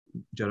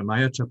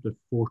Jeremiah chapter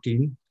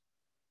 14.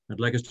 I'd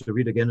like us to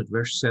read again at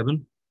verse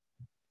 7.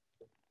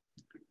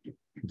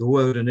 Though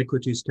our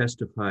iniquities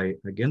testify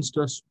against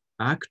us,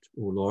 act,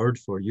 O Lord,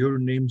 for your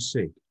name's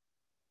sake.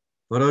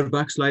 For our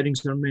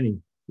backslidings are many.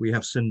 We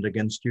have sinned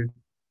against you.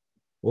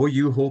 O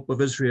you hope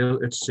of Israel,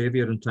 its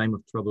Saviour in time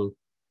of trouble,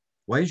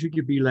 why should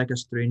you be like a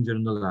stranger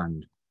in the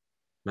land,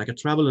 like a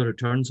traveller who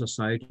turns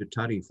aside to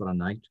tarry for a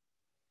night?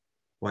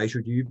 Why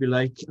should you be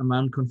like a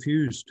man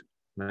confused,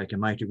 like a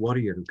mighty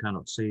warrior who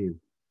cannot save?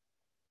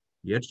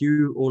 Yet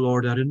you, O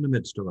Lord, are in the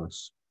midst of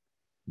us,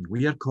 and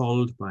we are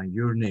called by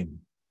your name.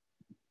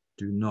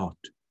 Do not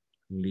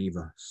leave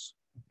us.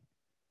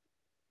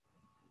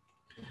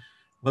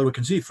 Well, we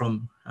can see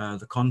from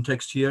the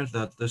context here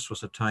that this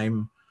was a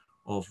time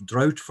of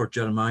drought for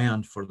Jeremiah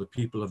and for the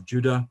people of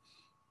Judah.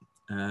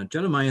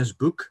 Jeremiah's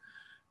book,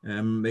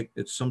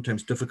 it's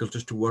sometimes difficult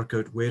just to work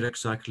out where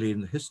exactly in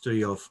the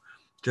history of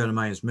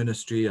Jeremiah's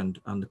ministry and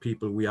the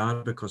people we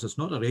are, because it's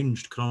not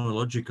arranged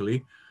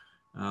chronologically.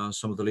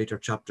 Some of the later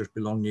chapters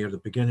belong near the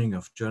beginning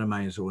of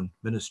Jeremiah's own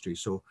ministry.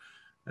 So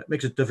it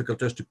makes it difficult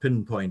just to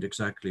pinpoint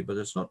exactly, but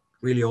it's not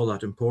really all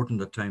that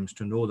important at times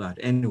to know that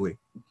anyway.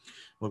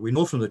 What we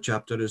know from the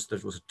chapter is that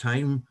it was a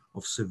time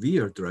of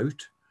severe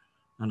drought.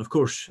 And of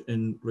course,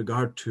 in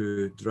regard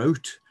to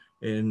drought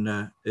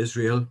in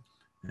Israel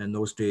in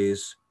those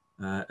days,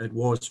 it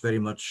was very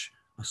much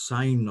a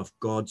sign of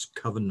God's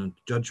covenant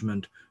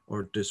judgment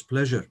or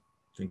displeasure.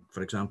 Think,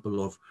 for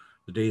example, of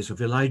the days of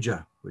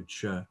Elijah,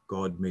 which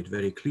God made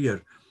very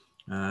clear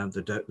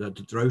that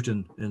the drought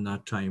in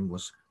that time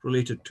was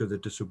related to the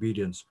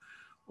disobedience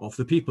of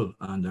the people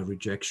and the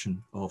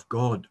rejection of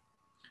God.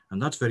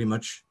 And that's very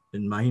much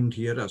in mind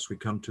here as we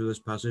come to this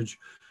passage.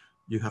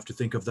 You have to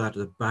think of that,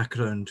 the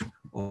background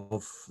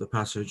of the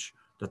passage,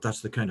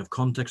 that's the kind of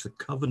context, the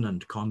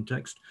covenant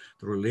context,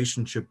 the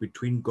relationship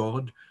between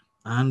God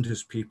and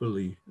his people,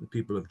 the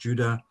people of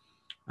Judah,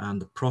 and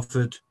the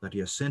prophet that he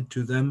has sent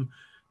to them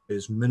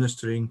is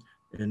ministering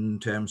in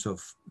terms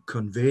of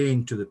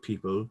conveying to the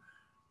people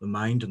the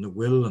mind and the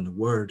will and the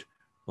word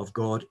of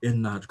God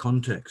in that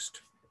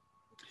context.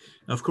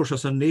 Now, of course,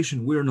 as a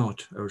nation, we're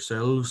not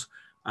ourselves,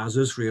 as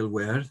Israel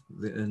were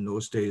in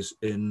those days,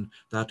 in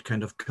that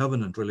kind of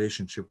covenant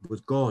relationship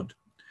with God.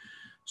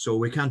 So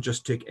we can't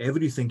just take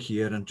everything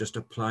here and just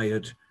apply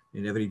it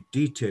in every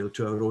detail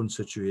to our own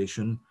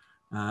situation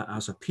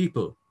as a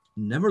people.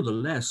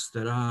 Nevertheless,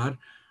 there are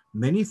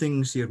many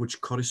things here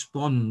which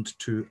correspond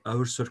to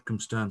our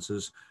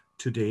circumstances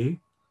today.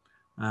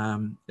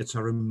 It's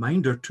a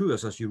reminder to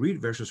us as you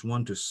read verses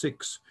 1 to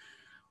 6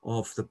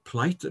 of the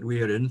plight that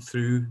we are in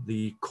through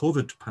the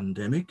COVID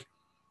pandemic.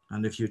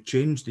 And if you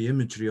change the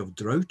imagery of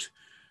drought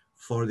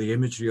for the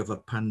imagery of a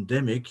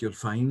pandemic, you'll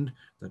find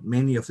that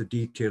many of the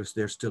details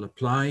there still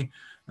apply.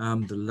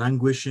 The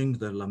languishing,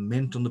 the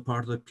lament on the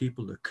part of the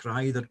people, the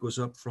cry that goes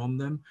up from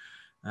them,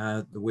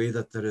 the way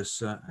that there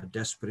is a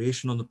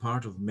desperation on the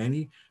part of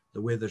many,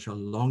 the way there's a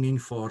longing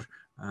for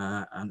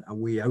a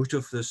way out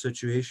of the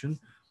situation,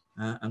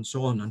 and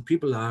so on. And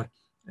people are,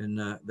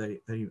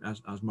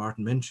 as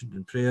Martin mentioned,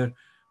 in prayer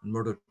and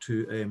Murdo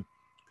too,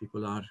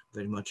 people are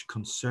very much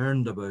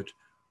concerned about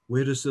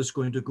where is this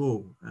going to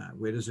go?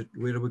 Where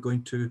are we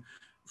going to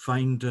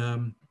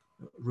find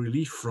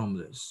relief from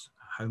this?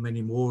 How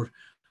many more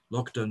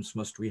lockdowns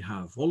must we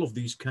have? All of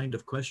these kind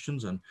of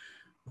questions, and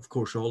of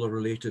course all the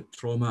related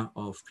trauma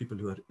of people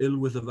who are ill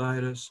with the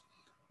virus,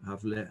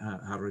 have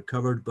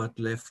recovered but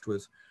left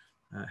with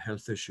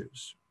health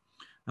issues.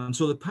 And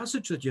so the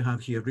passage that you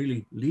have here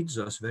really leads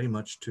us very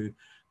much to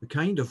the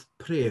kind of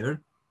prayer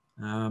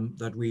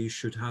that we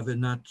should have in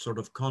that sort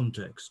of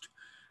context.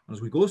 As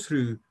we go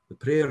through the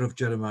prayer of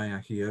Jeremiah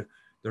here,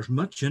 there's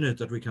much in it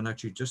that we can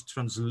actually just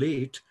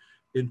translate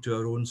into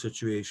our own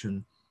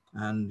situation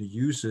and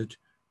use it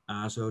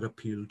as our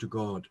appeal to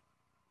God.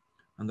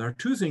 And there are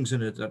two things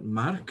in it that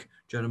mark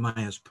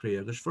Jeremiah's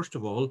prayer. There's first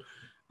of all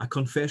a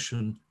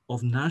confession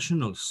of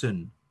national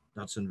sin.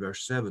 That's in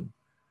verse 7.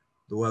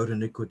 Though our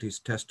iniquities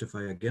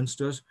testify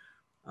against us,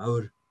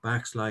 our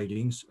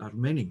backslidings are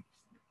many.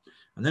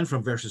 And then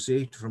from verse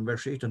 8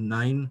 and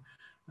 9,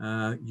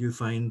 you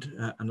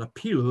find an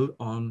appeal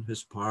on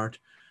his part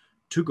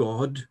to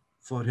God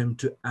for him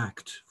to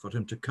act, for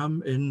him to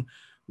come in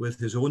with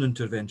his own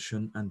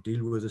intervention and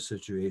deal with the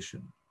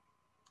situation.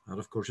 That,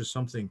 of course, is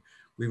something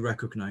we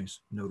recognize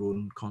in our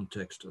own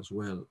context as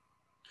well.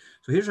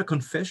 So here's a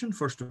confession,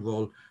 first of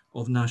all,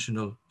 of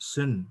national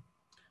sin.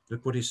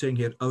 Look what he's saying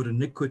here, our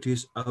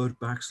iniquities, our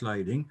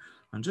backsliding.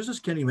 And just as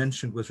Kenny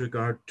mentioned with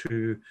regard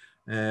to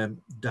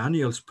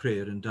Daniel's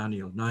prayer in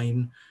Daniel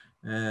 9,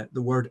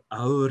 the word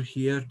our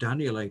here,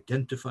 Daniel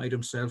identified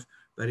himself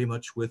very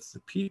much with the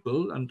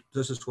people, and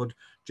this is what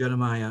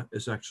Jeremiah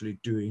is actually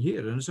doing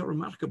here. And it's a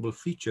remarkable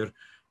feature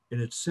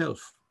in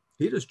itself.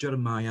 Here is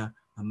Jeremiah,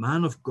 a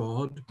man of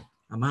God,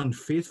 a man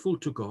faithful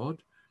to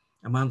God,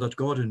 a man that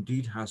God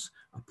indeed has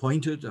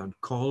appointed and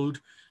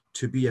called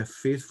to be a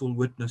faithful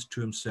witness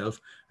to himself.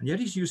 And yet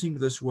he's using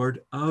this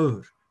word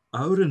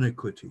our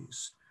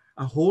iniquities,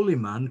 a holy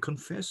man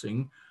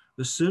confessing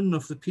the sin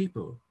of the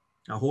people.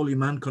 a holy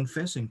man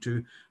confessing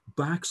to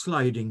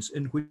backslidings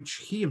in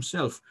which he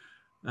himself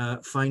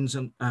finds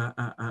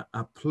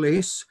a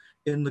place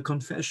in the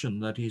confession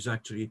that he's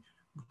actually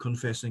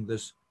confessing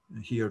this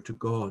here to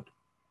God.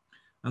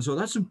 And so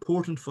that's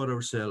important for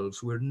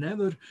ourselves. We're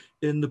never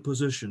in the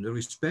position,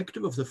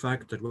 irrespective of the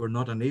fact that we're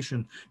not a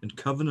nation in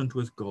covenant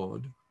with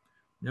God.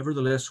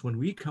 Nevertheless, when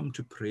we come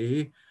to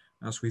pray,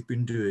 as we've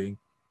been doing,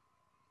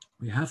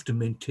 we have to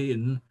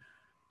maintain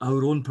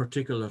our own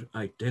particular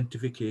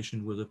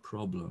identification with a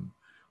problem.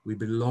 We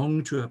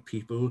belong to a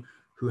people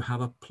who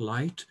have a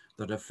plight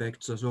that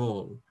affects us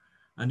all.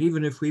 And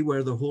even if we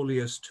were the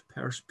holiest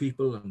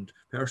people and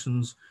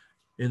persons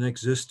in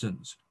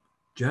existence,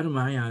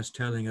 Jeremiah is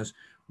telling us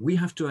we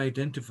have to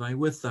identify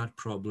with that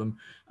problem.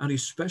 And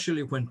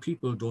especially when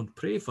people don't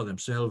pray for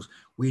themselves,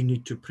 we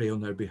need to pray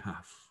on their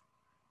behalf.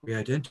 We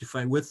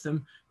identify with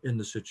them in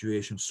the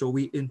situation. So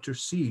we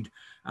intercede,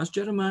 as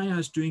Jeremiah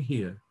is doing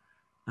here.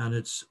 And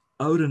it's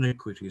our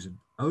iniquities and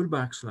our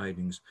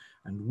backslidings,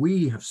 and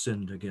we have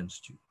sinned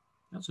against you.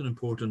 That's an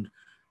important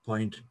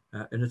point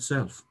in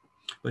itself.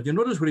 But you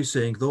notice what he's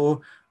saying,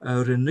 though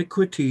our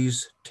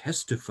iniquities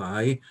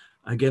testify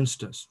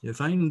against us. You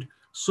find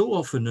so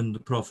often in the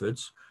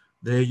prophets,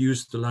 they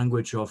use the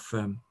language of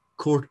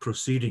court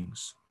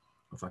proceedings,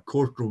 of a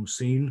courtroom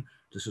scene.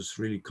 This is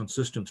really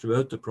consistent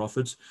throughout the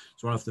prophets.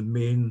 It's one of the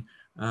main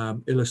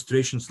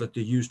illustrations that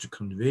they use to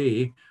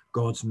convey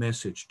God's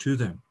message to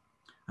them.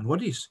 And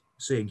what he's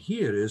saying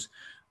here is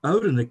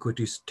our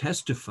iniquities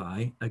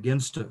testify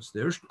against us.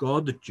 There's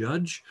God the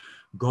judge,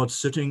 God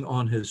sitting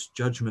on his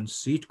judgment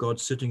seat, God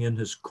sitting in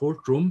his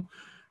courtroom,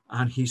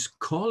 and he's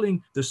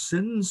calling the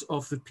sins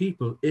of the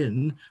people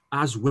in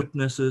as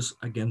witnesses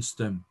against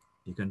them.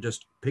 You can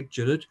just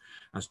picture it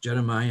as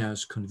Jeremiah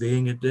is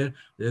conveying it there.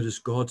 There is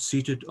God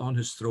seated on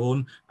his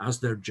throne as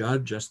their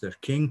judge, as their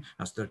king,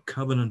 as their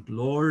covenant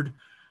Lord.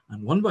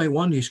 And one by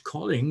one he's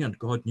calling, and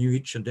God knew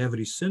each and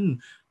every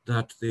sin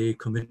that they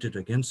committed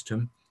against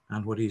him.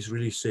 And what he's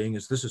really saying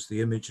is, this is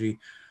the imagery,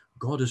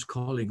 God is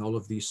calling all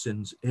of these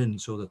sins in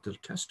so that they'll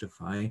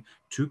testify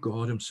to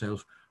God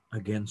himself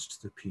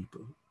against the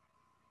people.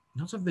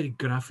 And that's a very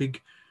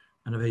graphic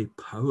and a very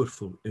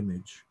powerful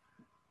image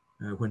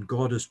when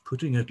God is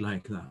putting it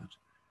like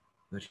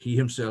that he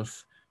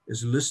himself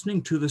is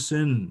listening to the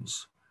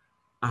sins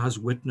as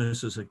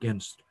witnesses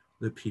against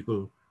the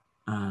people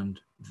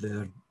and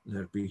their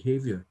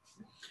behavior.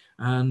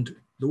 And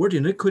the word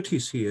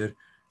iniquities here,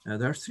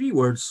 there are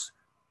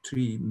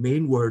three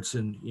main words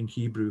in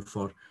Hebrew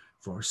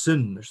for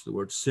sin. There's the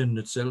word sin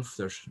itself,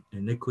 there's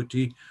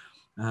iniquity,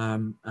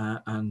 and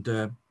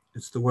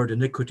it's the word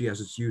iniquity as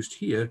it's used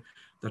here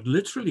that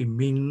literally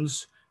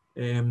means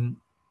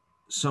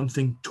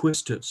something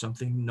twisted,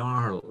 something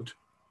gnarled.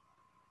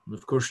 And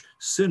of course,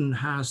 sin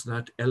has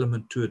that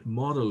element to it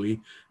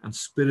morally and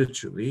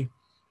spiritually,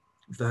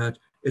 that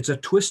it's a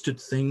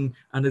twisted thing,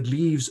 and it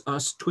leaves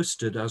us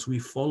twisted as we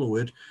follow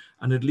it,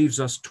 and it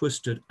leaves us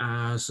twisted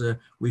as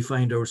we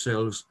find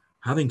ourselves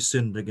having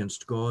sinned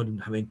against God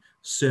and having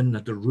sin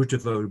at the root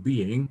of our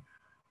being.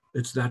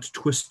 It's that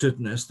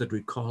twistedness that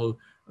we call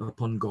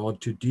upon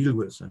God to deal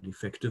with, and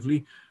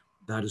effectively,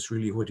 that is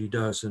really what he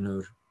does in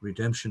our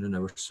redemption and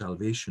our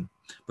salvation.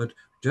 But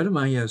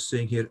Jeremiah is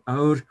saying here,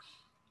 our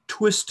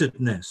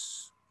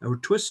twistedness, our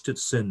twisted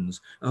sins,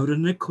 our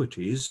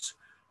iniquities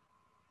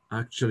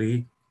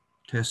actually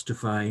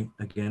testify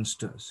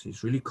against us.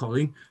 He's really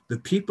calling the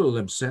people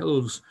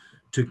themselves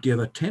to give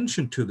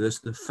attention to this,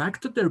 the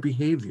fact that their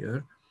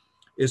behavior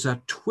is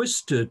a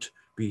twisted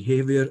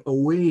behavior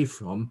away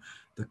from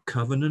the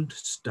covenant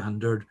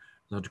standard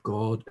that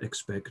God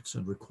expects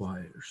and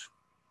requires.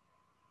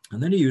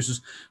 And then he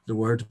uses the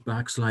word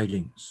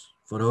backslidings.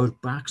 For our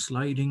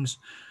backslidings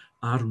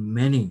are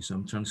many.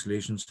 Some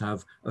translations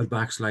have our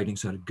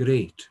backslidings are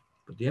great.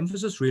 But the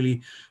emphasis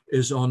really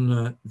is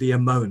on the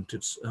amount.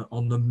 It's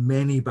on the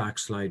many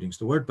backslidings.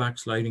 The word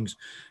backslidings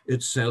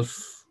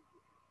itself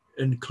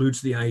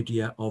includes the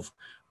idea of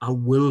a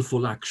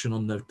willful action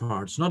on their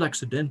part. It's not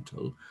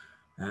accidental.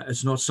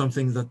 It's not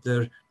something that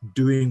they're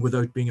doing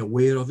without being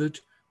aware of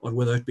it or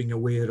without being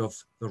aware of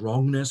the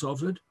wrongness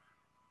of it.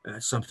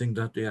 It's something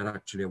that they are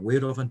actually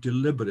aware of, and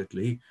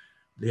deliberately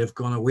they have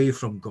gone away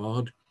from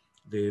God.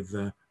 They've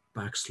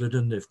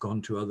backslidden. They've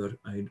gone to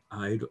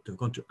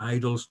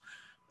idols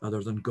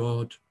other than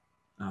God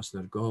as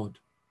their God.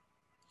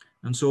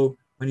 And so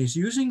when he's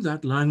using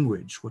that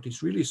language, what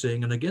he's really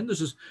saying, and again,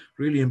 this is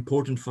really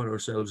important for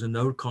ourselves in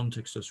our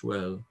context as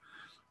well,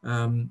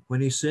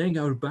 when he's saying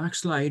our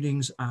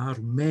backslidings are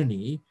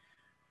many,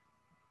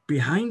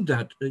 behind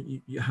that,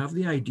 you have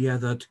the idea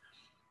that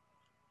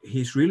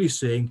he's really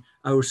saying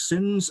our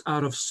sins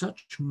are of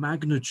such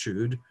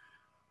magnitude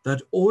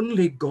that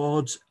only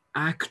God's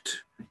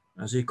act,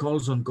 as he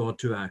calls on God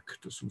to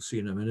act, as we'll see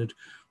in a minute,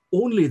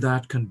 only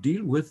that can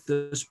deal with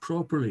this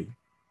properly.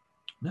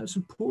 Now it's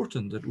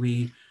important that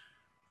we,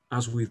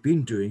 as we've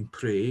been doing,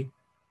 pray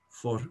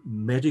for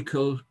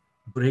medical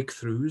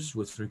breakthroughs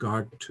with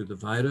regard to the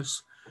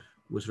virus,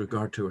 with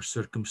regard to our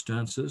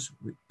circumstances.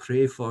 We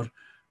pray for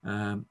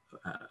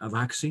a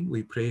vaccine.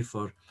 We pray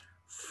for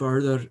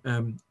further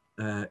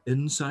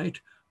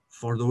insight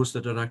for those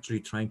that are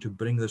actually trying to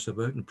bring this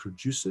about and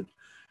produce it.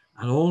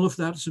 And all of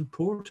that is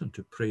important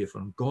to pray for.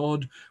 And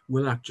God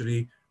will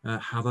actually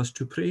have us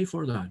to pray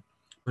for that.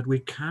 But we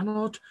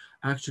cannot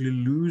actually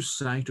lose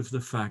sight of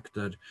the fact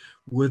that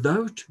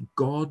without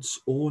God's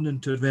own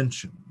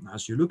intervention,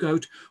 as you look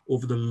out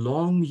over the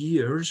long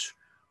years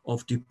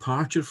of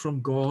departure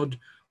from God,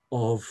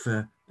 of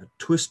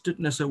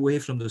twistedness away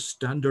from the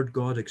standard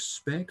God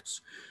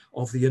expects,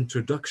 of the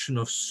introduction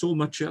of so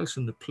much else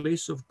in the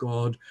place of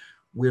God,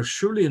 we're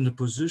surely in the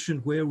position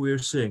where we're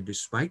saying,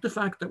 despite the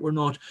fact that we're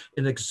not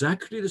in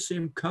exactly the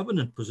same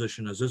covenant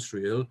position as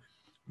Israel,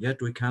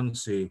 yet we can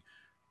say,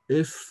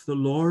 if the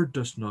Lord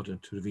does not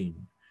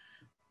intervene,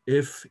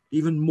 if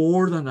even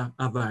more than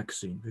a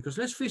vaccine, because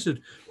let's face it,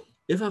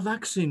 if a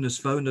vaccine is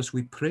found as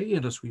we pray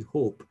and as we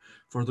hope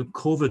for the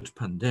COVID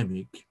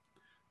pandemic,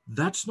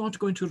 that's not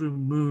going to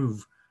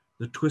remove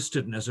the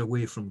twistedness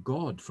away from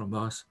God, from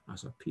us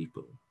as a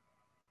people.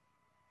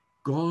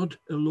 God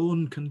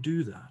alone can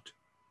do that.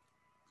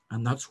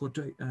 And that's what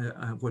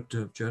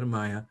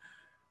Jeremiah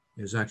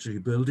is actually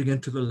building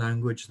into the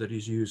language that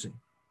he's using.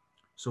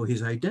 So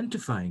he's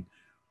identifying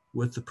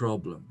with the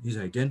problem. He's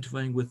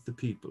identifying with the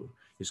people.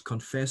 He's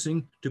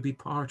confessing to be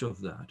part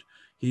of that.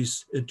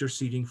 He's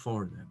interceding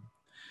for them.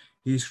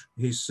 He's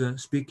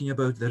speaking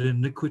about their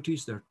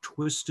iniquities, their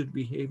twisted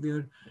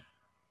behavior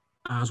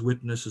as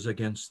witnesses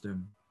against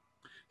them.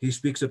 He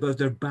speaks about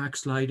their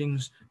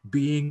backslidings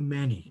being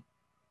many.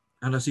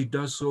 And as he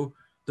does so,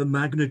 the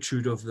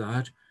magnitude of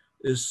that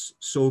is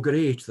so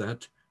great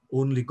that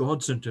only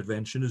God's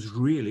intervention is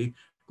really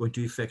going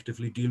to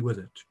effectively deal with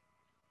it.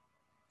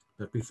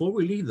 But before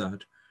we leave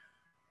that,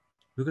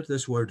 look at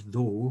this word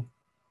though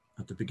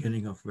at the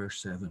beginning of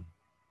verse 7.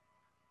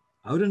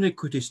 Our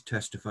iniquities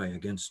testify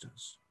against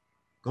us.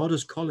 God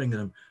is calling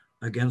them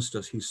against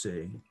us, he's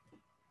saying.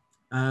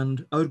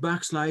 And our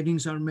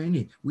backslidings are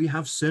many. We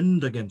have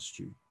sinned against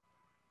you.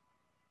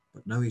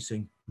 But now he's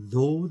saying,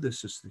 though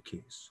this is the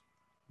case,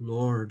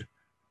 Lord,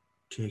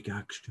 take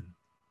action.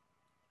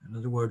 In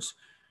other words,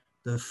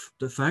 the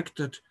fact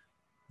that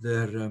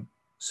their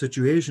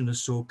situation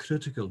is so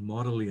critical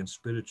morally and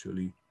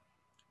spiritually,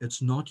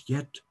 it's not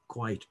yet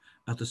quite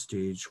at the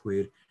stage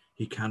where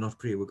he cannot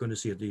pray. We're going to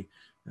see at the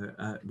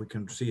we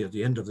can see at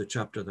the end of the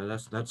chapter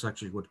that that's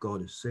actually what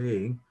God is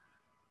saying,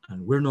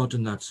 and we're not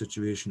in that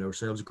situation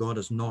ourselves. God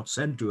has not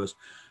said to us,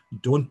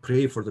 "Don't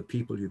pray for the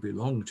people you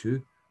belong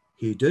to."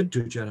 He did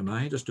to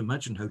Jeremiah. Just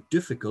imagine how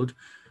difficult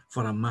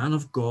for a man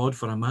of God,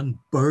 for a man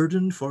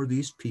burdened for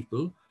these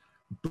people,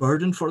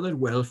 burdened for their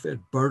welfare,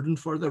 burdened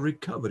for their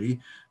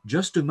recovery.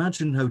 Just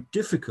imagine how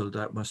difficult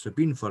that must have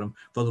been for him,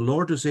 for the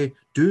Lord to say,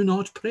 do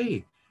not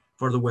pray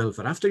for the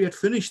welfare. After he had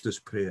finished this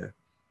prayer,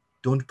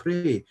 don't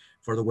pray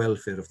for the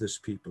welfare of this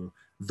people.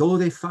 Though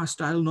they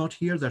fast, I'll not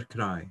hear their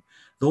cry.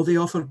 Though they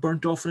offer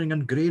burnt offering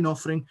and grain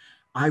offering,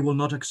 I will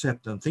not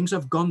accept them. Things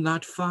have gone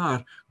that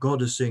far,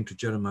 God is saying to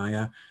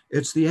Jeremiah.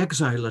 It's the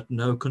exile that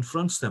now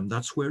confronts them.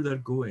 That's where they're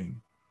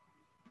going.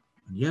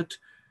 And yet,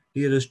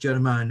 here is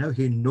Jeremiah now.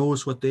 He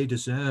knows what they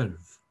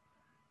deserve.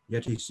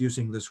 Yet he's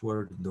using this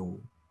word,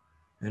 though.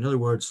 In other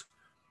words,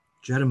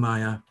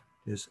 Jeremiah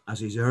is,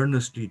 as he's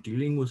earnestly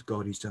dealing with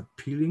God, he's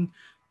appealing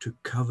to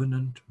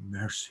covenant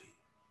mercy.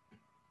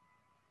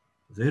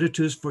 There it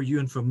is for you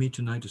and for me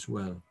tonight as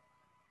well.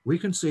 We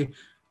can say,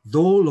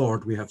 though,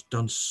 Lord, we have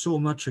done so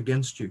much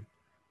against you.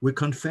 We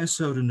confess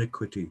our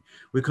iniquity.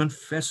 We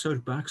confess our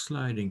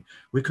backsliding.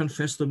 We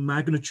confess the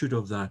magnitude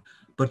of that.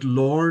 But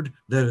Lord,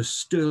 there is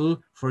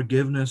still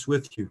forgiveness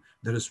with you.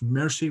 There is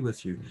mercy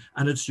with you.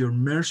 And it's your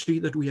mercy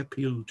that we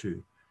appeal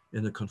to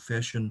in the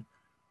confession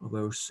of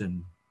our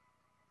sin.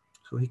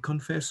 So he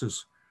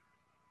confesses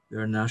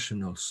their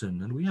national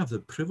sin. And we have the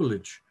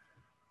privilege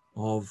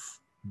of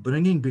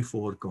bringing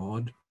before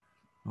God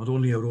not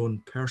only our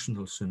own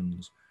personal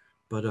sins,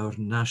 but our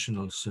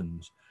national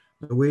sins.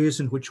 The ways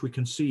in which we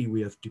can see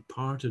we have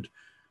departed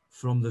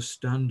from the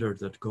standard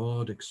that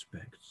God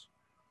expects,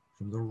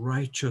 from the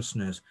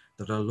righteousness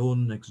that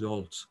alone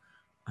exalts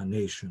a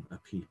nation, a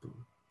people.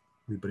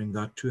 We bring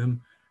that to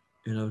him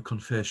in our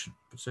confession.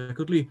 But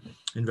secondly,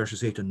 in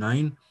verses 8 and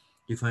 9,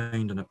 you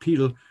find an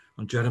appeal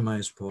on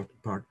Jeremiah's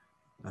part,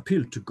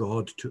 appeal to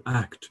God to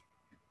act.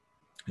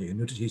 You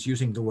notice he's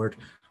using the word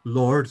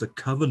Lord, the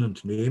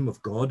covenant name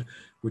of God,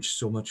 which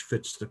so much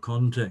fits the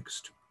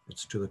context.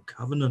 It's to the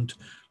covenant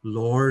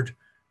Lord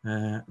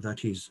that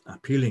he's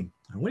appealing.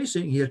 And what he's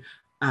saying here,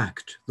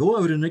 act. Though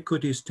our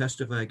iniquities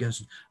testify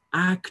against us,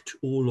 act,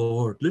 O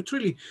Lord.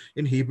 Literally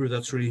in Hebrew,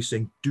 that's really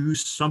saying, do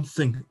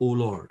something, O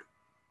Lord.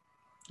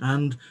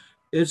 And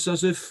it's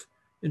as if,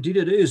 indeed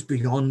it is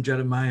beyond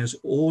Jeremiah's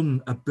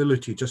own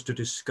ability just to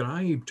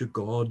describe to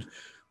God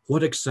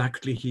what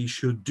exactly he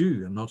should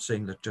do. I'm not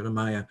saying that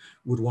Jeremiah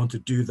would want to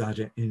do that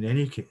in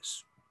any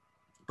case.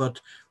 But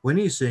when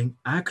he's saying,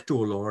 act, O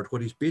Lord,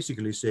 what he's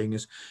basically saying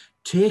is,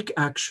 take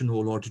action, O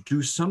Lord, to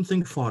do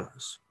something for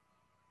us.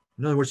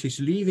 In other words, he's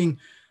leaving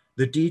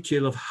the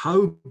detail of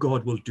how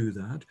God will do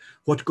that,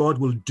 what God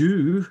will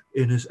do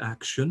in his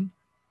action,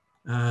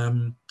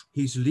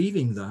 He's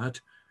leaving that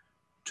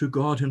to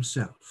God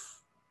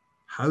himself.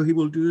 How he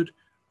will do it,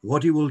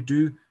 what he will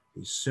do,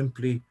 he's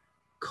simply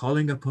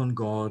calling upon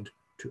God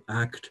to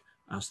act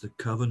as the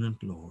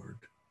covenant Lord.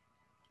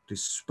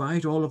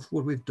 Despite all of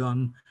what we've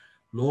done,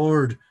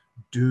 Lord,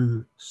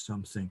 do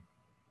something.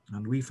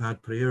 And we've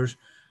had prayers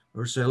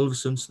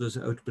ourselves since this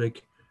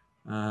outbreak,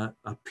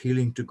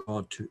 appealing to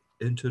God to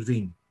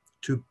intervene,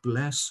 to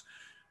bless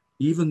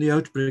even the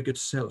outbreak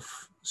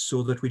itself,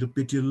 so that we'll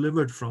be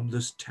delivered from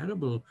this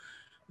terrible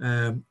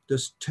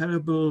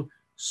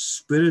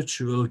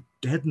spiritual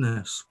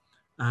deadness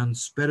and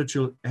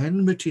spiritual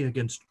enmity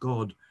against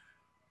God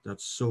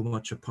that's so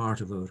much a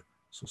part of our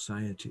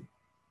society.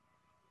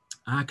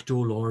 Act, O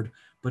Lord.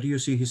 But you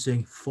see, he's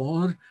saying,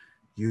 for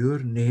your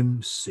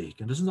name's sake.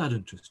 And isn't that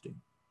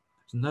interesting?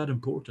 Isn't that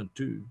important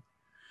too?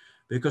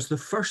 Because the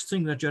first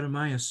thing that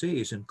Jeremiah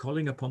says in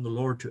calling upon the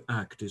Lord to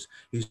act is,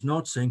 he's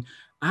not saying,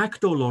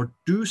 act, O Lord,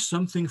 do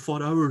something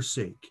for our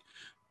sake.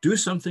 Do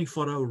something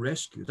for our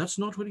rescue. That's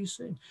not what he's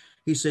saying.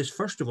 He says,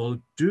 first of all,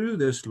 do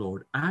this,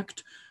 Lord,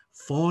 act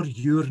for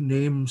your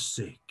name's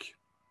sake.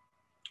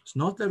 It's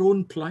not their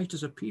own plight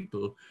as a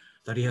people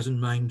that he has in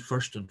mind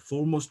first and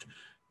foremost.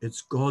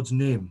 It's God's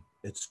name.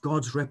 It's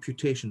God's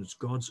reputation. It's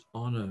God's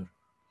honor.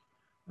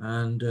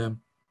 And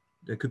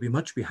there could be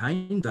much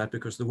behind that,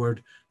 because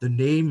the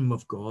name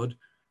of God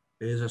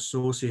is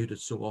associated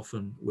so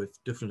often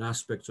with different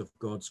aspects of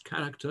God's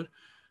character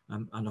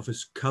and of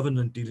his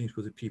covenant dealings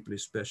with the people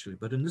especially.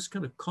 But in this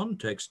kind of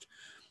context,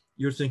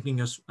 you're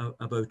thinking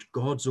about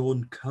God's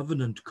own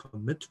covenant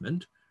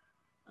commitment,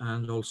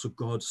 and also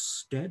God's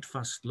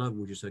steadfast love,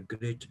 which is a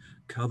great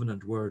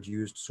covenant word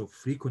used so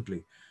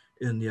frequently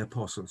in the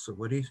apostles, so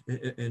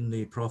in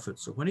the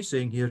prophets. So when he's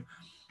saying here,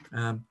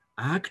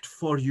 act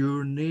for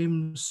your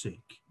name's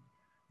sake,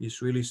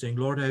 he's really saying,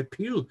 Lord, I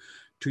appeal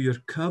to your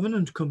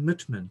covenant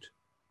commitment,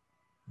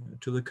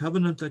 to the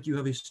covenant that you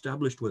have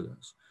established with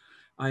us.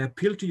 I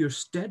appeal to your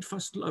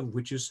steadfast love,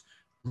 which is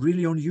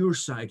really on your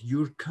side,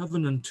 your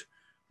covenant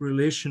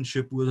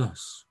relationship with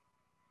us.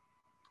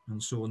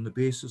 And so on the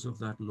basis of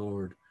that,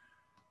 Lord,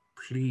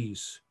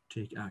 please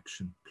take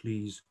action.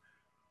 Please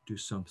do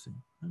something.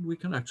 And we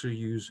can actually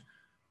use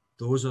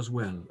those as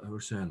well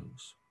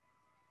ourselves.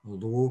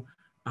 Although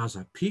as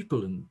a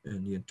people in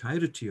the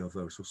entirety of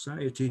our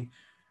society,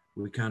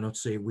 we cannot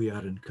say we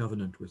are in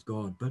covenant with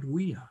God, but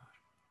we are.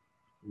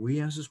 We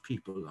as his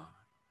people are.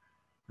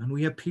 And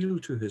we appeal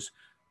to his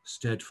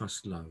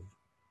steadfast love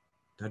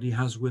that he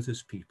has with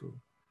his people.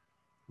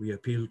 We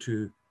appeal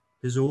to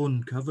his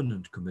own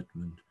covenant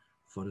commitment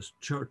for his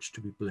church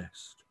to be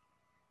blessed.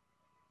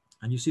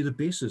 And you see, the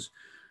basis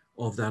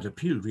of that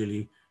appeal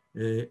really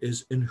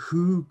is in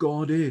who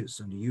God is.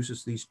 And he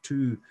uses these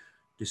two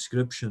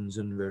descriptions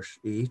in verse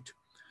 8.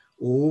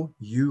 O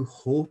you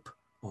hope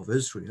of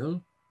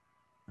Israel.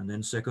 And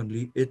then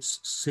secondly, its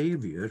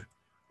Savior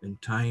in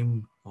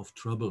time of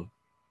trouble.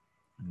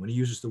 And when he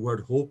uses the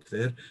word hope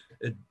there,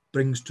 it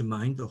brings to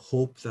mind the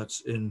hope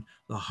that's in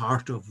the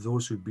heart of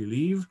those who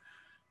believe,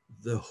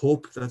 the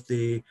hope that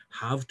they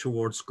have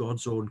towards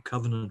God's own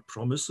covenant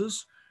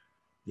promises,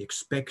 the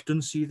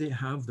expectancy they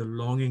have, the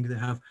longing they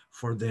have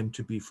for them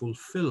to be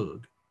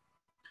fulfilled.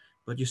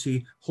 But you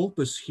see, hope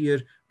is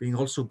here being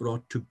also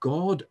brought to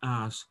God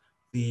as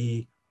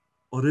the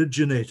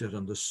originator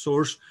and the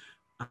source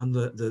and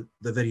the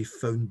very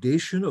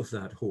foundation of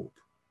that hope,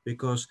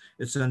 because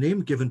it's a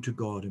name given to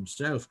God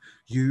himself.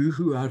 You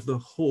who are the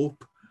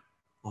hope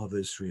of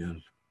Israel.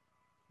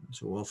 And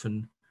so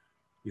often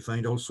you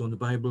find also in the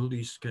Bible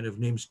these kind of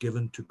names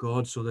given to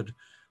God so that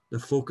the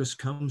focus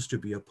comes to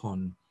be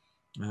upon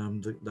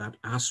that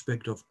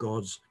aspect of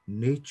God's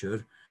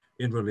nature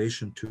in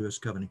relation to his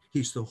covenant.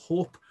 He's the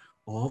hope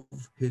of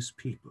his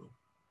people.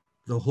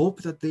 The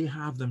hope that they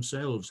have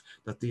themselves,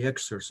 that they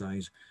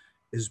exercise,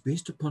 is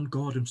based upon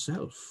God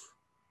himself,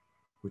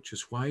 which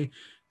is why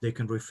they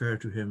can refer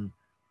to him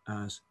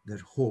as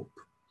their hope.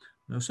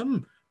 Now,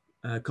 some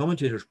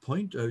commentators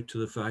point out to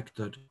the fact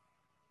that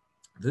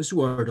this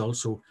word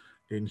also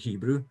in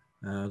Hebrew,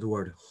 the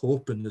word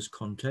hope in this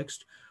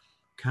context,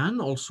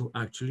 can also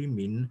actually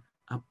mean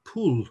a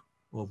pool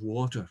of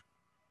water.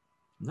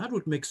 And that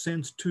would make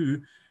sense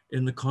too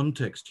in the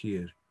context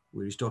here,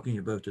 where he's talking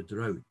about a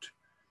drought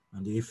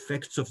and the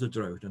effects of the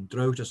drought, and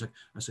drought as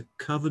a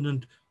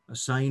covenant, a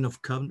sign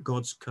of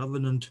God's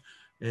covenant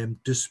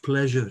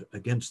displeasure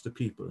against the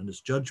people and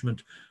his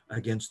judgment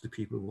against the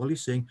people. Well,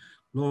 he's saying,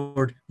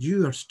 Lord,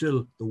 you are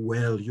still the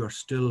well, you are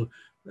still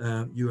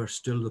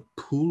the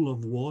pool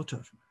of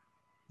water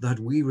that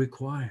we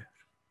require.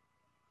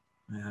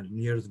 And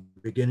near the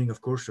beginning,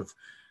 of course, of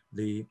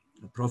the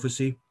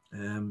prophecy,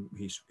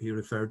 he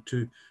referred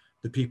to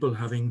the people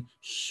having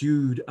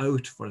hewed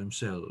out for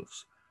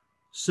themselves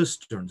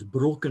cisterns,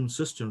 broken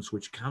cisterns,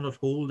 which cannot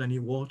hold any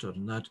water.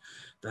 And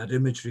that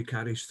imagery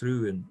carries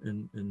through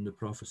in the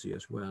prophecy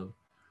as well.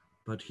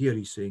 But here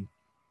he's saying,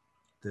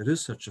 there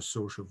is such a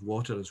source of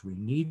water as we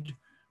need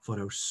for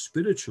our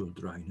spiritual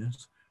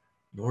dryness.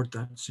 Lord,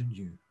 that's in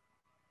you.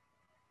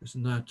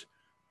 Isn't that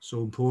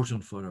so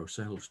important for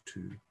ourselves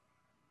too?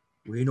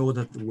 We know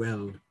that the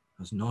well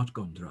has not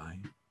gone dry.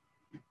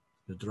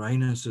 The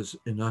dryness is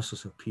in us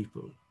as a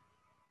people.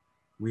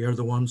 We are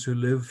the ones who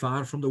live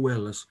far from the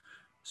well, as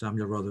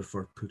Samuel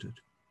Rutherford put it.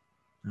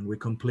 And we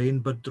complain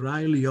but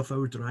dryly of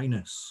our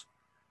dryness.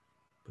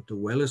 But the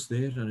well is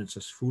there, and it's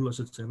as full as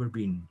it's ever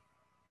been.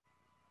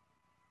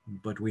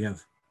 But we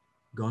have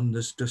gone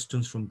this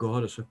distance from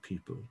God as a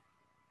people.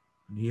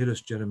 And here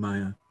is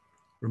Jeremiah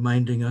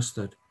reminding us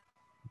that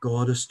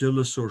God is still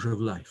the source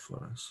of life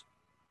for us.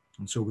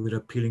 And so we're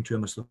appealing to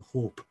him as the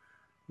hope,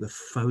 the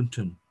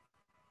fountain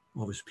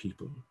of his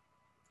people,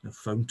 the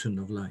fountain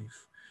of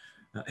life.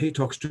 He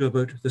talks too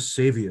about the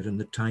Savior in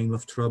the time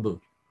of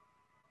trouble.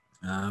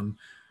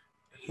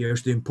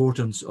 Here's the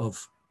importance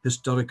of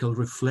historical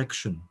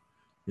reflection,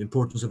 the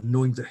importance of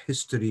knowing the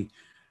history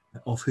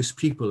of his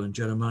people. And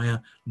Jeremiah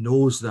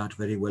knows that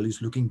very well.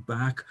 He's looking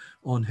back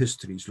on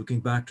history. He's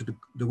looking back to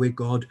the way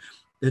God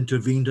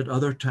intervened at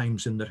other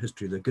times in their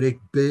history, the great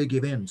big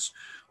events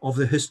of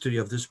the history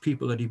of this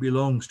people that he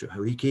belongs to,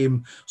 how he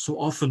came so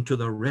often to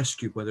their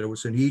rescue, whether it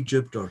was in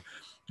Egypt or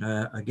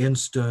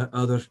against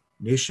other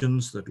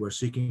nations that were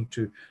seeking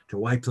to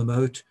wipe them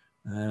out,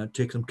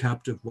 take them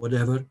captive,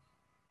 whatever.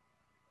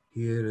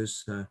 Here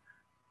is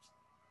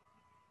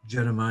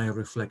Jeremiah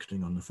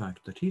reflecting on the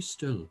fact that he's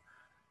still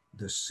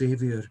the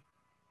Savior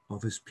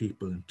of his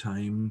people in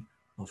time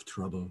of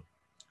trouble.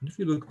 And if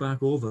you look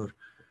back over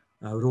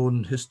our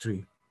own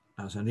history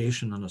as a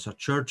nation and as a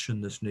church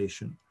in this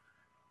nation,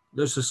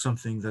 this is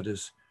something that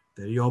is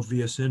very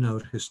obvious in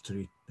our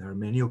history. There are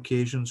many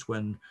occasions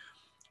when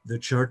the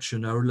church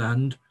in our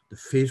land, the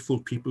faithful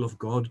people of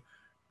God,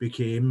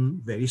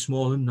 became very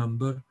small in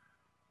number,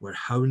 were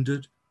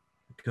hounded,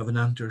 the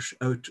Covenanters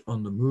out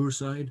on the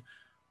moorside,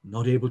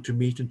 not able to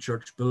meet in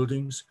church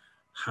buildings,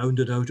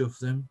 hounded out of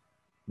them,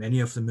 many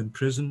of them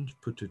imprisoned,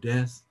 put to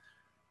death.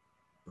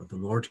 But the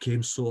Lord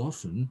came so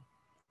often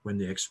when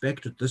they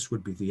expected this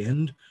would be the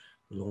end.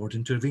 The Lord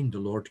intervened. The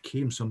Lord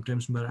came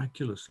sometimes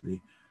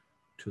miraculously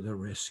to their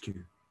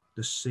rescue,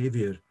 the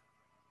Savior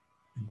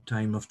in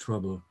time of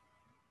trouble.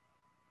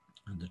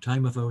 And the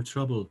time of our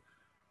trouble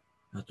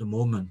at the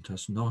moment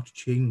has not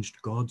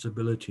changed God's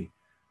ability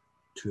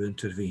to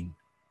intervene.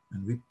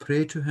 And we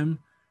pray to him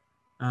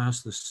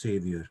as the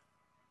Savior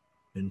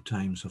in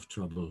times of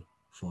trouble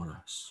for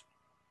us.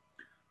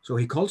 So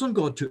he calls on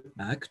God to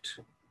act,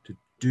 to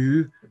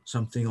do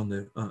something on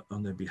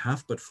their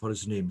behalf, but for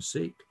his name's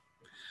sake.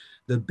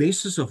 The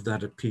basis of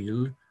that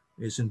appeal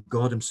is in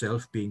God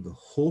himself being the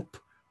hope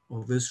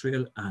of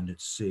Israel and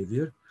its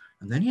Savior.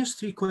 And then he has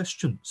three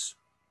questions.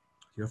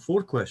 There are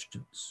four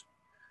questions.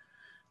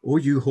 O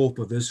you hope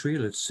of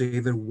Israel, its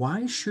Savior,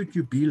 why should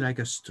you be like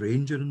a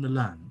stranger in the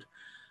land,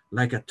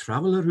 like a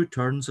traveler who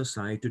turns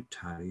aside to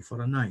tarry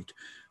for a night?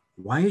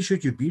 Why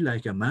should you be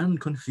like a man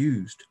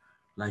confused,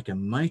 like a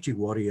mighty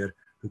warrior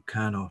who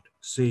cannot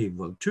save?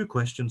 Well, two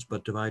questions,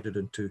 but divided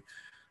into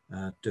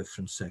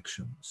different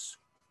sections.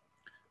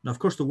 Now, of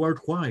course, the word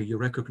why, you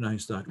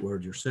recognize that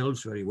word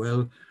yourselves very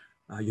well.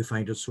 You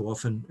find it so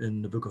often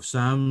in the book of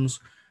Psalms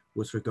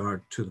with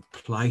regard to the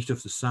plight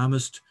of the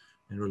psalmist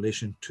in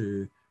relation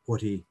to what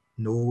he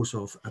knows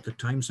of at the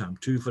time. Psalm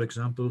 2, for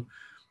example,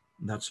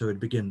 that's how it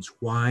begins.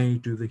 Why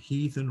do the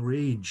heathen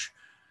rage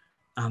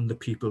and the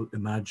people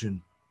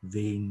imagine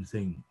vain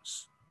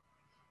things?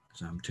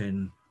 Psalm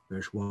 10,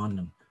 verse 1,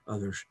 and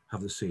others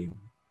have the same.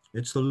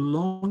 It's the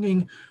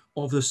longing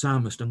of the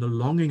psalmist and the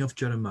longing of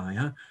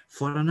Jeremiah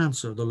for an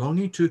answer, the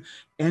longing to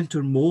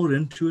enter more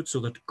into it so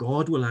that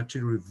God will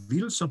actually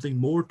reveal something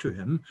more to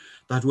him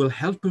that will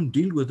help him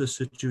deal with the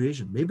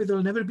situation. Maybe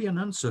there'll never be an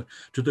answer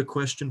to the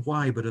question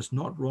why, but it's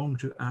not wrong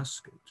to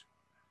ask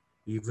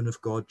it, even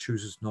if God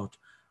chooses not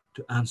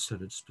to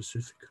answer it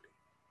specifically.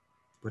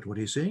 But what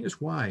he's saying is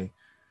why?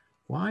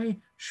 Why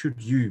should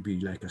you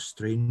be like a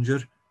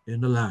stranger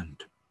in the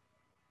land?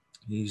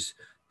 He's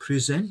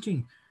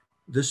presenting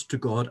this to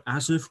God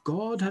as if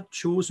God had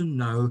chosen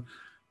now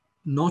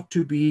not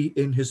to be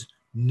in his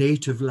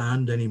native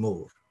land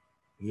anymore.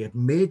 He had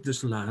made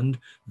this land,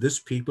 this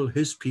people,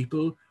 his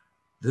people.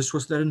 This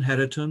was their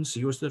inheritance.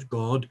 He was their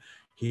God.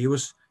 He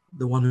was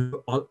the one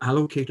who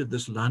allocated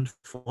this land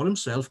for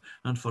himself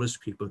and for his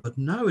people. But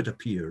now it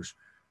appears,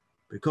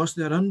 because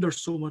they're under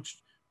so much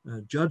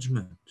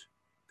judgment,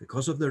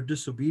 because of their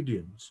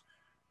disobedience,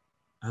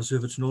 as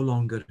if it's no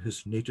longer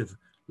his native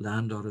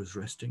land or his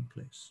resting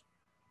place.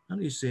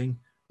 And he's saying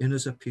in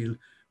his appeal,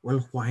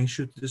 well, why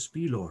should this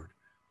be, Lord?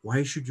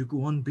 Why should you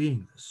go on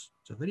being this?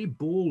 It's a very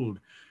bold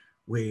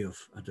way of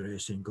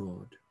addressing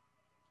God.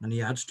 And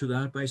he adds to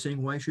that by saying,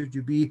 why should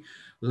you be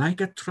like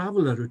a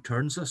traveler who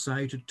turns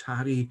aside to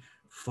tarry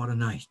for a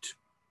night?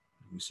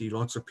 We see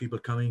lots of people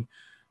coming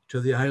to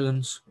the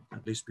islands,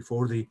 at least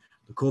before the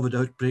COVID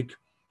outbreak,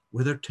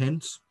 with their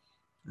tents.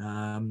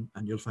 And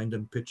you'll find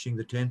them pitching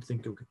the tent.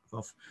 Think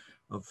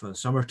of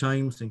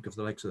summertime, think of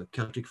the likes of the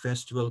Celtic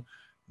Festival,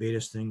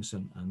 various things,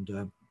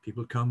 and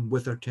people come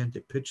with their tent,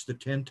 they pitch the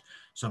tent.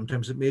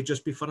 Sometimes it may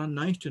just be for a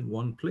night in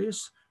one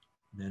place,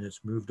 then it's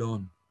moved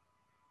on.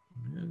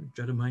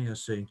 Jeremiah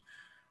is saying,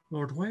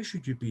 Lord, why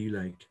should you be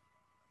like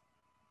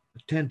a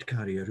tent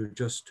carrier who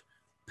just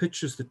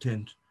pitches the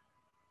tent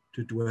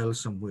to dwell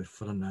somewhere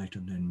for a night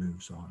and then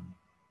moves on.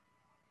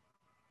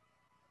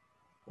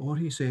 Or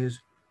he says,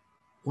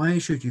 why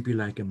should you be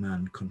like a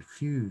man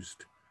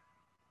confused,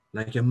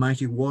 like a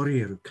mighty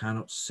warrior who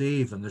cannot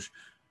save? And there's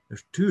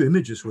two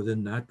images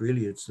within that,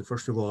 really. It's the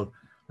first of all,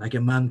 like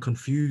a man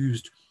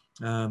confused.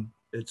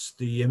 It's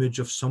the image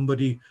of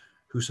somebody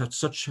who's had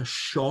such a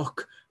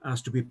shock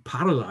as to be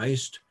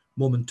paralyzed,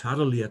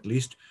 momentarily at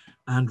least,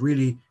 and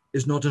really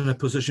is not in a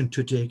position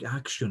to take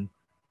action.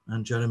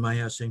 And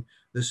Jeremiah is saying,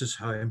 this is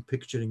how I'm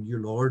picturing you,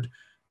 Lord.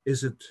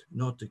 Is it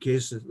not the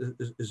case?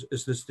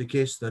 Is this the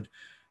case that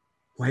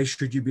why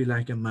should you be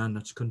like a man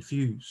that's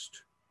confused?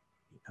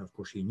 Of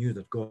course, he knew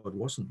that God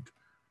wasn't.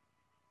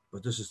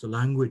 But this is the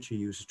language he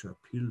uses to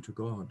appeal to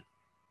God.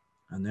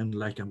 And then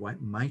like a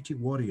mighty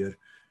warrior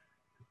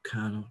who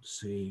cannot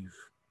save.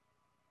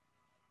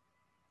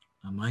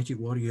 A mighty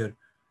warrior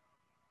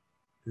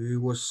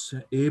who was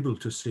able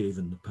to save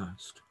in the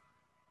past,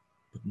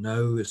 but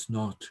now is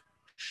not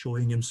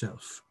showing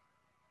himself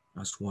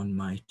as one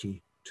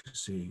mighty to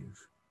save.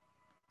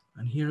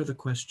 And here are the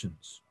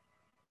questions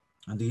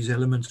and these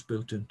elements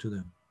built into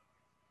them.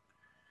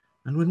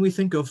 And when we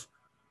think of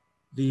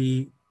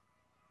the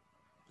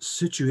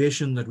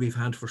situation that we've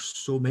had for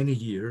so many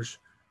years,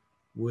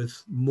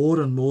 with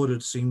more and more,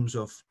 it seems,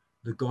 of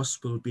the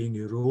gospel being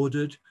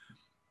eroded,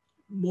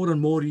 more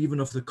and more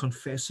even of the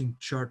confessing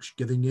church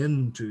giving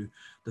in to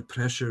the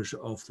pressures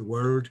of the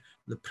world,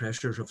 the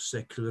pressures of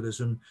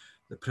secularism,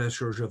 the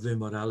pressures of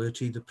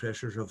immorality, the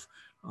pressures of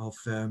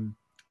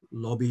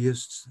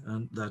lobbyists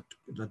and that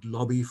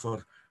lobby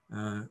for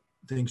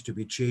things to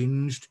be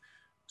changed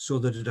so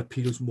that it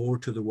appeals more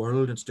to the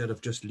world instead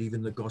of just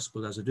leaving the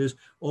gospel as it is.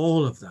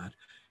 All of that.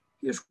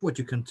 Here's what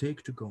you can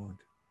take to God.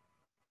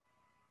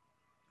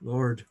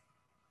 Lord,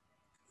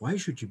 why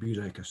should you be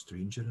like a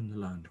stranger in the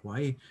land?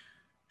 Why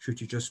should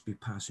you just be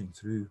passing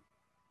through?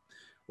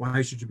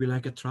 Why should you be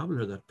like a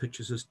traveler that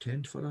pitches his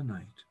tent for a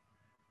night?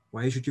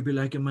 Why should you be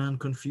like a man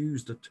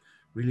confused that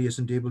really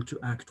isn't able to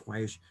act?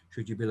 Why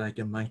should you be like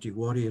a mighty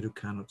warrior who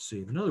cannot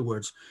save? In other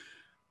words,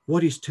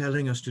 what he's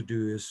telling us to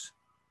do is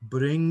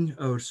bring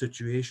our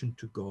situation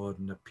to God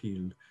and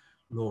appeal,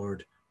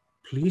 Lord,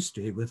 please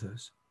stay with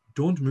us.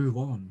 Don't move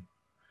on.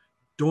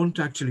 Don't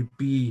actually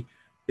be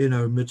in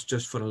our midst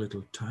just for a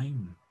little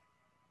time.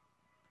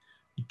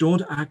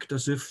 Don't act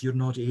as if you're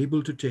not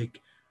able to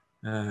take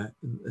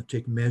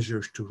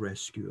measures to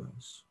rescue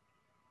us.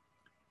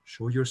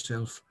 Show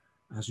yourself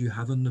as you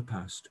have in the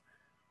past,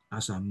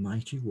 as a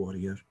mighty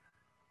warrior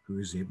who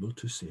is able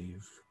to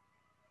save.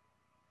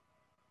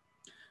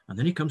 And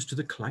then he comes to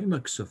the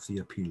climax of the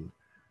appeal.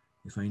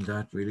 You find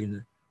that really in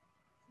the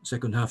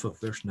second half of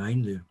verse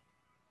 9 there.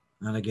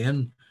 And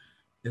again,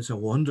 it's a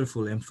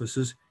wonderful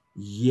emphasis.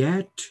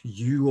 Yet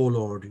you, O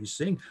Lord, he's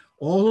saying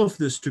all of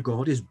this to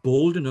God. Is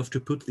bold enough to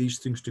put these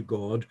things to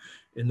God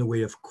in the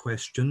way of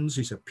questions.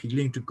 He's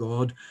appealing to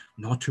God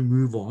not to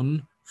move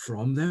on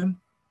from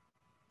them.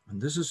 And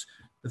this is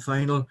the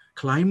final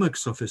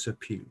climax of his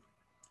appeal.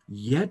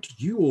 Yet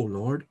you, O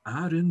Lord,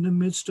 are in the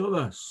midst of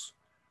us.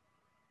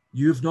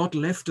 You've not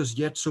left us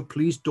yet, so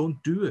please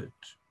don't do it.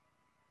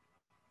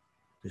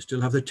 They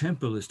still have the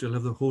temple, they still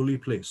have the holy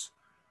place,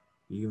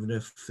 even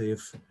if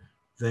they've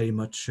very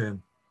much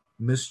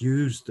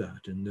misused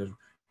that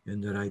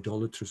in their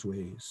idolatrous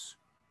ways.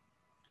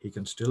 He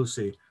can still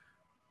say,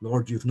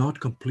 Lord, you've not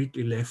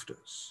completely left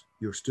us.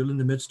 You're still in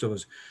the midst of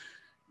us.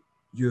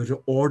 Your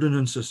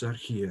ordinances are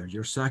here.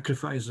 Your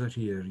sacrifices are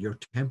here. Your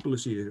temple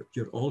is here.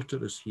 Your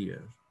altar is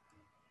here.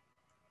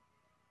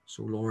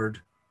 So, Lord,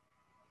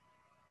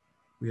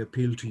 we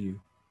appeal to you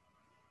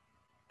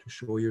to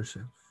show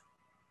yourself.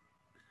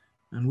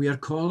 And we are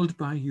called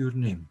by your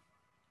name.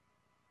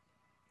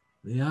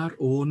 They are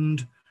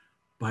owned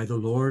by the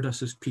Lord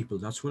as his people.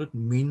 That's what it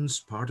means,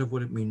 part of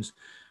what it means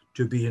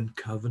to be in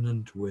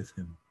covenant with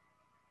him.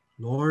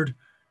 Lord,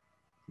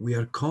 we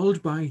are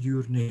called by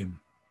your name.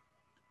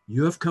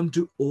 You have come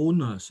to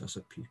own us as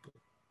a people.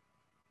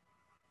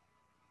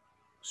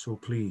 So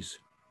please,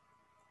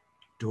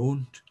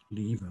 don't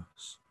leave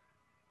us,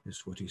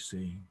 is what he's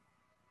saying.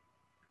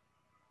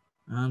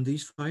 And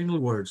these final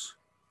words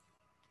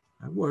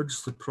are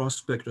words, the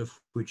prospect of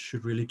which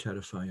should really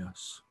terrify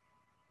us.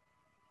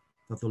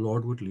 That the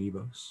Lord would leave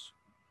us.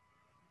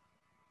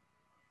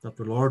 That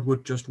the Lord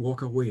would just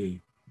walk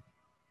away,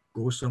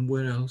 go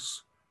somewhere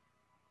else,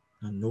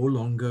 and no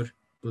longer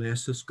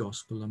bless his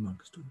gospel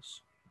amongst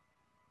us.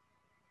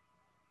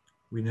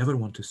 We never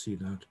want to see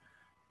that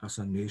as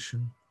a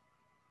nation.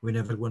 We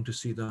never want to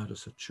see that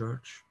as a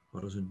church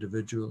or as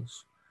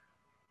individuals.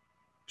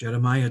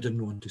 Jeremiah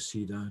didn't want to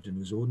see that in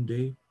his own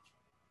day.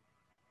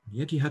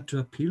 Yet he had to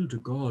appeal to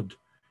God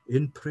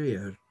in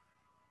prayer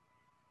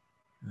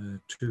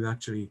to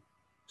actually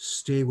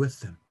stay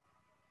with them,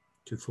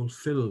 to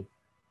fulfill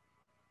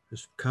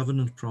his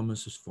covenant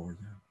promises for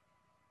them.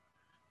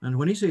 And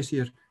when he says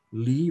here,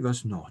 leave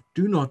us not,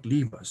 do not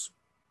leave us.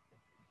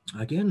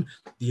 Again,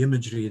 the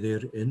imagery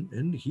there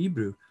in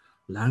Hebrew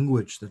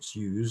language that's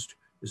used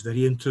is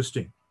very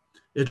interesting.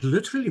 It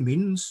literally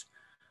means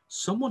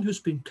someone who's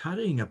been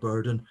carrying a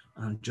burden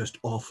and just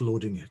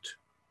offloading it.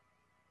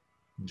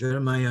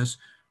 Jeremiah's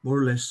more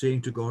or less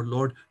saying to God,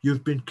 Lord,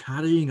 you've been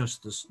carrying us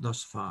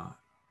thus far.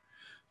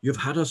 You've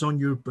had us on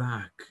your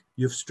back.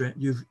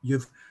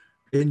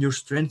 In your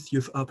strength,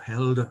 you've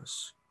upheld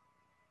us.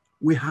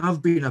 We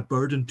have been a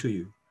burden to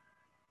you.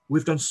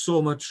 We've done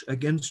so much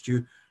against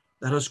you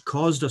that has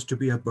caused us to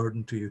be a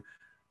burden to you.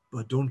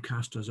 But don't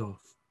cast us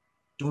off.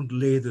 Don't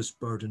lay this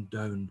burden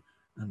down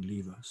and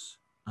leave us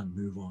and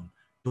move on.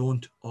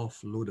 Don't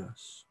offload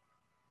us.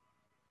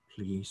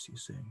 Please,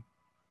 he's saying.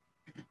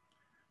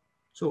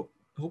 So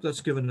I hope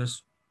that's given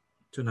us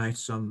tonight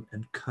some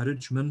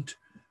encouragement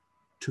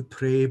to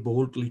pray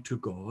boldly to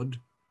God,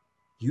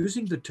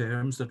 using the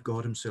terms that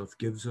God himself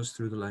gives us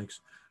through the likes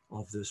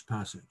of this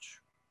passage.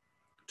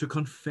 To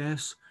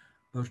confess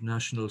our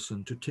national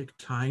sin, to take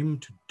time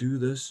to do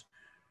this.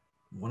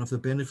 One of the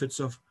benefits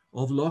of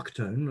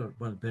lockdown, or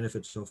one of the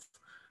benefits of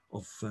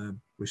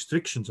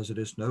restrictions as it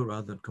is now,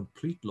 rather than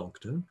complete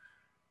lockdown,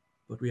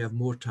 but we have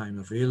more time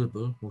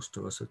available, most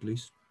of us at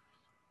least,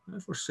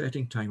 for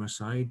setting time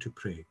aside to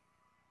pray.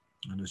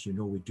 And as you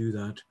know, we do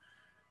that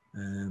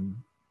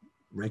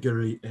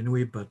regularly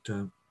anyway, but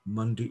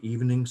Monday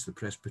evenings, the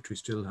presbytery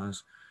still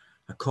has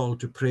a call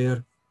to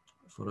prayer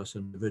for us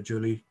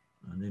individually,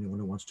 and anyone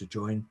who wants to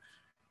join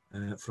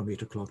from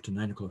 8 o'clock to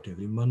 9 o'clock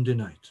every Monday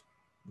night.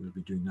 We'll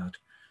be doing that,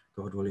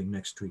 God willing,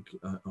 next week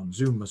on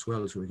Zoom as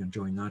well, so we can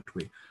join that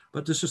way.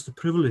 But this is the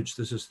privilege,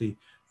 this is the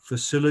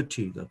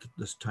facility that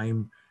this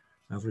time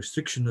of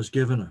restriction has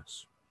given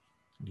us.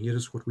 And here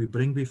is what we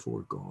bring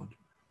before God,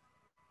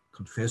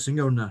 confessing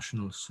our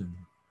national sin,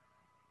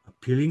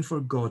 appealing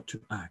for God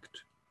to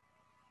act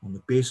on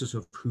the basis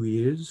of who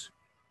he is,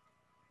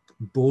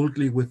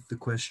 boldly with the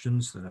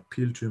questions that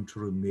appeal to him to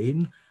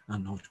remain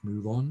and not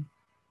move on.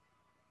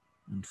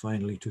 And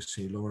finally to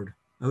say, Lord,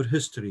 our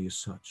history is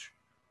such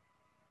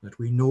that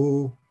we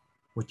know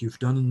what you've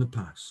done in the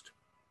past.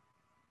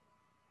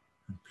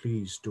 And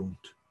please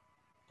don't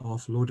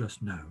offload us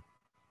now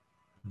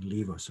and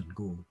leave us and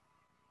go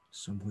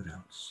somewhere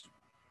else,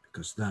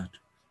 because that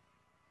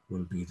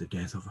will be the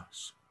death of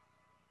us.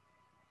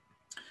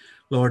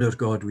 Lord our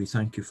God, we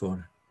thank you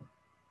for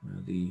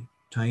the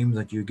time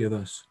that you give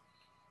us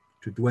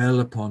to dwell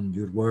upon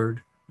your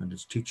word and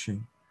its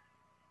teaching.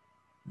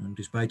 And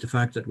despite the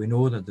fact that we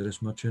know that there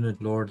is much in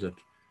it, Lord, that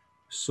is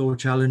so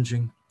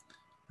challenging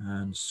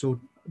and so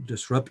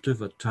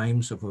disruptive at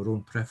times of our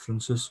own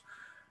preferences,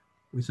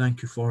 we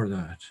thank you for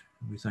that.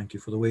 We thank you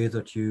for the way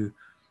that you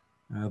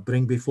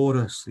bring before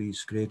us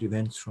these great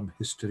events from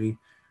history,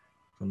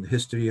 from the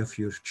history of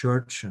your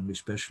church, and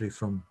especially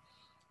from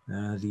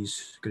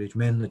these great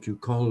men that you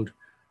called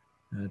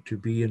to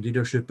be in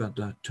leadership at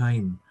that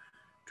time,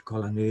 to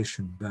call a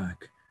nation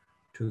back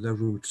to their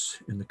roots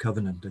in the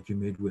covenant that you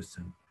made with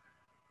them.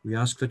 We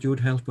ask that you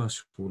would help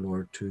us, O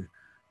Lord, to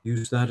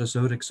use that as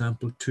our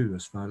example too,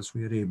 as far as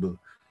we are able.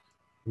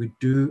 We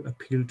do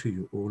appeal to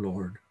you, O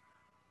Lord,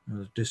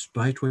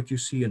 despite what you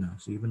see in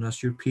us, even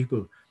as your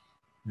people,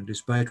 and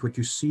despite what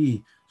you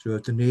see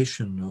throughout the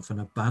nation of an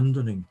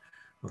abandoning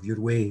of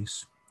your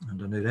ways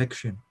and an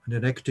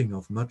erecting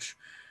of much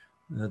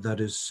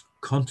that is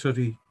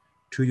contrary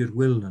to your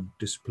will and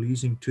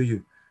displeasing to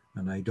you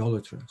and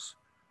idolatrous,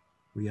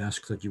 we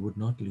ask that you would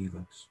not leave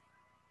us,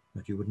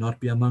 that you would not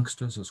be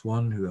amongst us as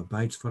one who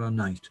abides for a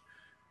night,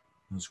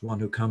 as one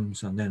who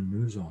comes and then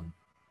moves on.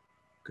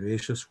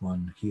 Gracious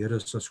one, hear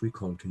us as we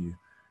call to you,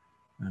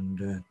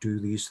 and do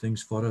these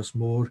things for us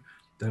more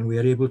than we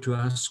are able to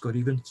ask or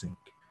even think.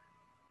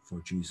 For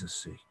Jesus'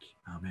 sake.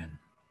 Amen.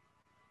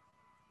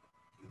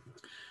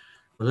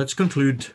 Well, let's conclude